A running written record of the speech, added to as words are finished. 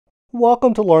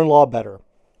Welcome to Learn Law Better.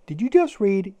 Did you just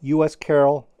read U.S.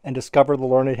 Carroll and discover the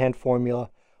learned hand formula?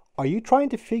 Are you trying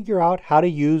to figure out how to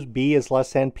use B is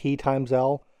less than P times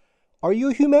L? Are you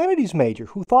a humanities major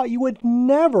who thought you would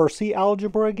never see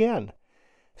algebra again?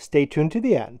 Stay tuned to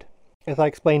the end as I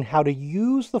explain how to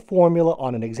use the formula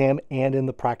on an exam and in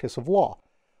the practice of law.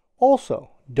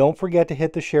 Also, don't forget to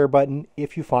hit the share button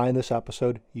if you find this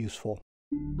episode useful.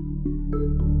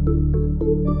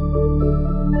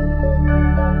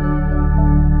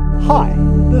 Hi,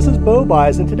 this is Bo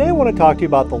Buys, and today I want to talk to you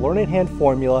about the learned hand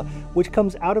formula, which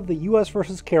comes out of the U.S.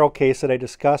 versus Carroll case that I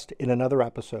discussed in another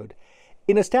episode.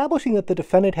 In establishing that the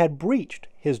defendant had breached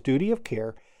his duty of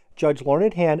care, Judge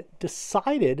Learned Hand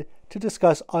decided to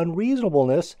discuss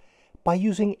unreasonableness by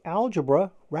using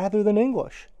algebra rather than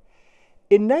English.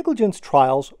 In negligence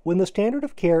trials, when the standard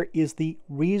of care is the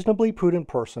reasonably prudent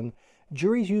person,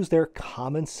 juries use their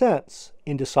common sense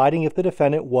in deciding if the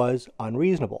defendant was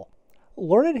unreasonable.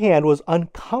 Learned Hand was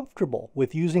uncomfortable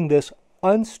with using this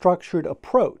unstructured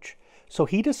approach, so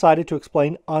he decided to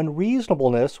explain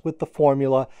unreasonableness with the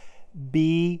formula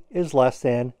B is less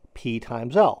than P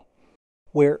times L,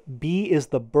 where B is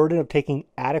the burden of taking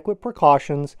adequate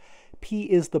precautions, P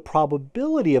is the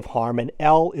probability of harm, and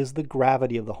L is the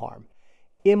gravity of the harm.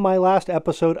 In my last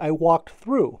episode, I walked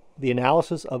through the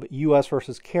analysis of U.S.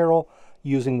 versus Carroll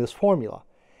using this formula.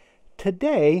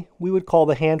 Today, we would call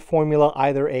the hand formula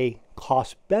either a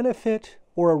cost-benefit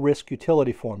or a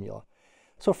risk-utility formula.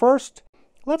 So first,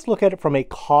 let's look at it from a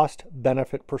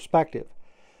cost-benefit perspective.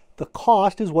 The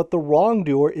cost is what the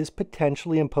wrongdoer is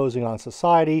potentially imposing on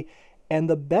society, and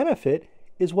the benefit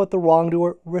is what the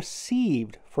wrongdoer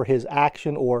received for his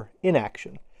action or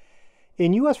inaction.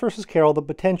 In U.S. versus Carroll, the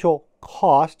potential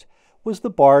cost was the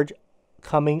barge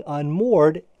coming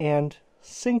unmoored and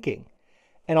sinking.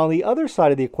 And on the other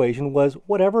side of the equation was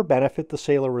whatever benefit the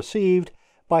sailor received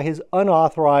by his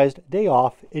unauthorized day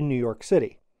off in New York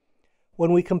City.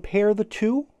 When we compare the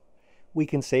two, we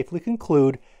can safely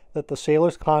conclude that the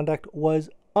sailor's conduct was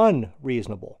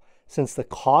unreasonable, since the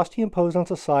cost he imposed on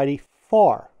society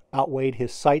far outweighed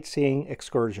his sightseeing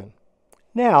excursion.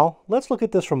 Now, let's look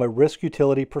at this from a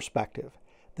risk-utility perspective.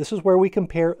 This is where we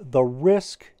compare the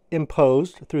risk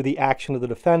imposed through the action of the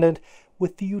defendant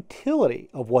with the utility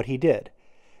of what he did.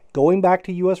 Going back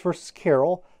to U.S. versus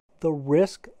Carroll, the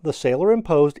risk the sailor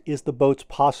imposed is the boat's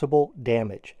possible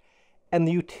damage, and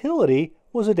the utility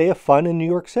was a day of fun in New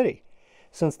York City.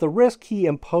 Since the risk he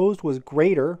imposed was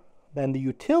greater than the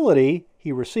utility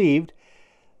he received,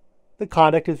 the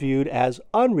conduct is viewed as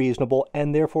unreasonable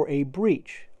and therefore a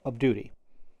breach of duty.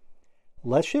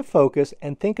 Let's shift focus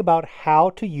and think about how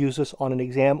to use this on an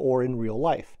exam or in real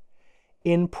life.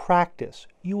 In practice,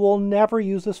 you will never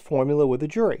use this formula with a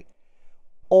jury.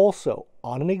 Also,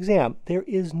 on an exam, there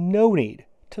is no need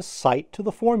to cite to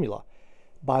the formula.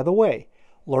 By the way,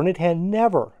 Learned Hand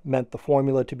never meant the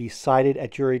formula to be cited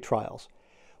at jury trials.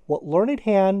 What Learned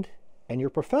Hand and your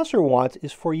professor wants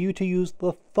is for you to use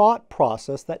the thought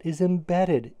process that is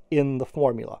embedded in the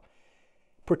formula.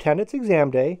 Pretend it's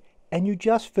exam day and you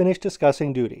just finished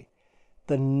discussing duty.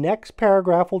 The next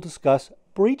paragraph will discuss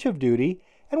breach of duty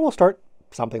and will start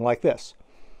something like this.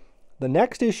 The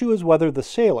next issue is whether the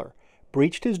sailor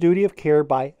breached his duty of care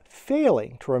by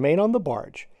failing to remain on the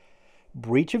barge.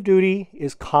 Breach of duty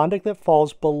is conduct that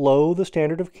falls below the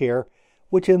standard of care,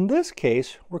 which in this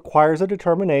case requires a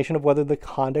determination of whether the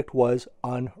conduct was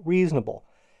unreasonable.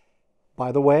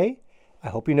 By the way, I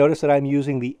hope you notice that I'm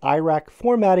using the IRAC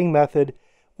formatting method,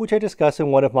 which I discuss in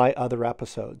one of my other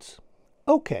episodes.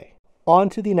 Okay, on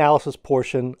to the analysis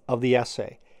portion of the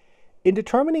essay. In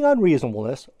determining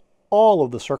unreasonableness, all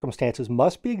of the circumstances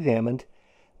must be examined.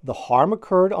 The harm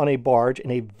occurred on a barge in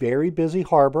a very busy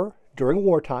harbor during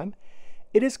wartime.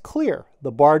 It is clear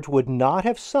the barge would not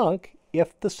have sunk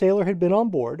if the sailor had been on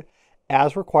board,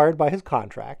 as required by his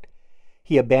contract.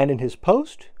 He abandoned his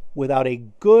post without a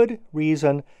good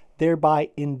reason, thereby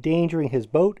endangering his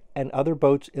boat and other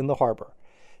boats in the harbor.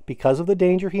 Because of the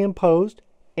danger he imposed,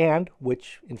 and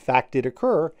which in fact did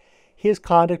occur, his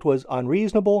conduct was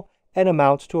unreasonable and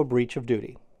amounts to a breach of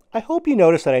duty. I hope you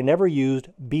notice that I never used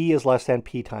B is less than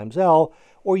P times L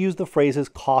or used the phrases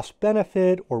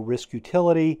cost-benefit or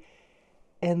risk-utility,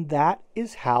 and that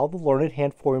is how the learned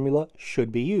hand formula should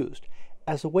be used,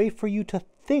 as a way for you to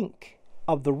think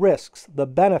of the risks, the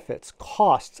benefits,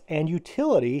 costs, and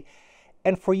utility,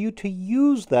 and for you to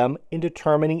use them in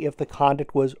determining if the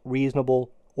conduct was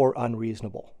reasonable or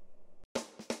unreasonable.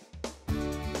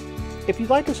 If you'd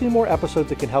like to see more episodes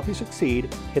that can help you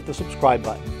succeed, hit the subscribe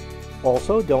button.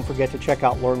 Also, don't forget to check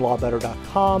out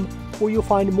learnlawbetter.com, where you'll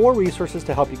find more resources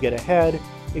to help you get ahead,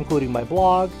 including my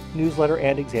blog, newsletter,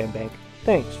 and exam bank.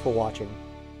 Thanks for watching.